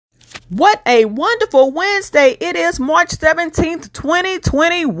What a wonderful Wednesday. It is March 17th,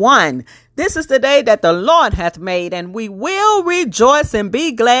 2021. This is the day that the Lord hath made, and we will rejoice and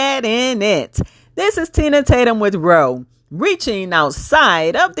be glad in it. This is Tina Tatum with Row, reaching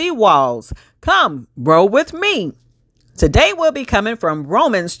outside of the walls. Come, row with me. Today we'll be coming from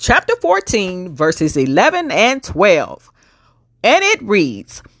Romans chapter 14, verses 11 and 12. And it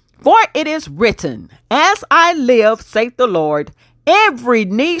reads, "For it is written, as I live, saith the Lord, every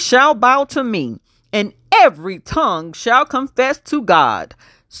knee shall bow to me, and every tongue shall confess to God.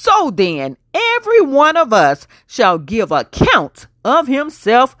 So then, every one of us shall give account of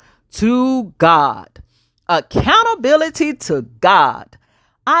himself to God." Accountability to God.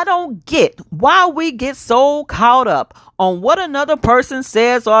 I don't get why we get so caught up on what another person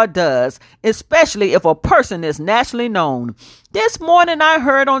says or does, especially if a person is nationally known. This morning I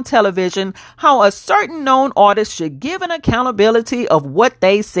heard on television how a certain known artist should give an accountability of what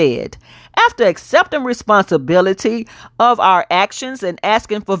they said. After accepting responsibility of our actions and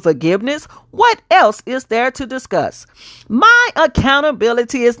asking for forgiveness, what else is there to discuss? My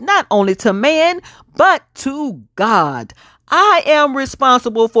accountability is not only to man, but to God. I am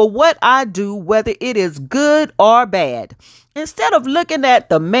responsible for what I do, whether it is good or bad. Instead of looking at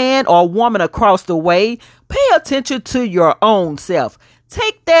the man or woman across the way, pay attention to your own self.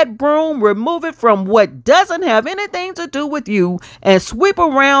 Take that broom, remove it from what doesn't have anything to do with you, and sweep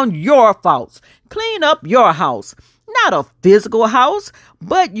around your faults. Clean up your house. Not a physical house,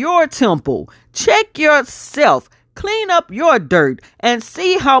 but your temple. Check yourself. Clean up your dirt and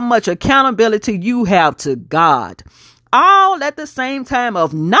see how much accountability you have to God. All at the same time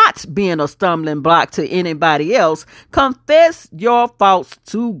of not being a stumbling block to anybody else. Confess your faults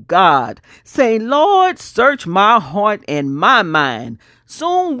to God. Say, "Lord, search my heart and my mind."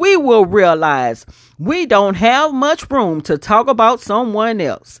 Soon we will realize we don't have much room to talk about someone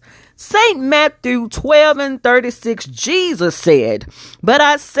else. St. Matthew 12 and 36, Jesus said, "But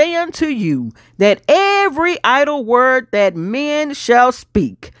I say unto you that every idle word that men shall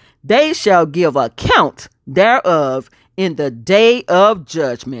speak, they shall give account thereof in the day of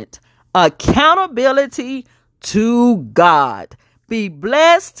judgment." Accountability to God. Be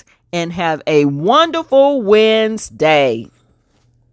blessed and have a wonderful Wednesday.